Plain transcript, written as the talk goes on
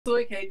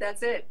Absolutely, Kate.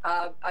 That's it.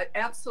 An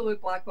absolute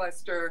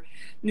blockbuster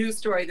news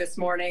story this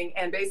morning.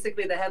 And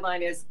basically the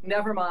headline is,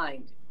 never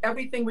mind.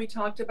 Everything we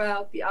talked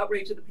about, the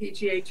outrage of the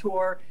PGA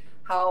Tour,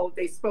 how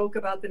they spoke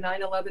about the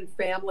 9/11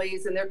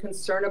 families and their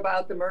concern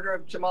about the murder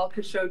of Jamal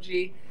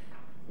Khashoggi,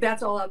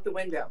 that's all out the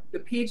window. The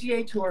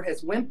PGA Tour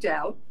has wimped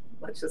out,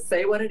 let's just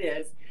say what it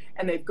is,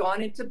 and they've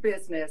gone into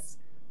business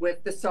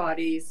with the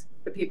Saudis,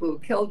 the people who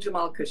killed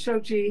Jamal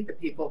Khashoggi, the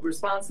people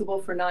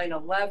responsible for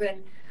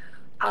 9/11.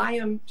 I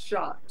am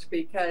shocked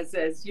because,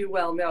 as you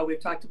well know, we've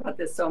talked about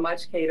this so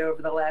much, Kate,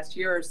 over the last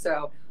year or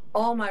so.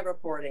 All my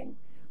reporting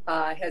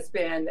has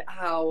been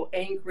how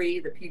angry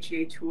the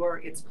PGA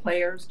Tour, its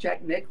players,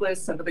 Jack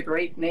Nicklaus, some of the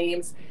great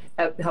names,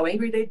 how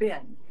angry they've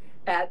been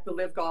at the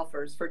LIV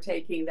golfers for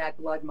taking that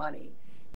blood money.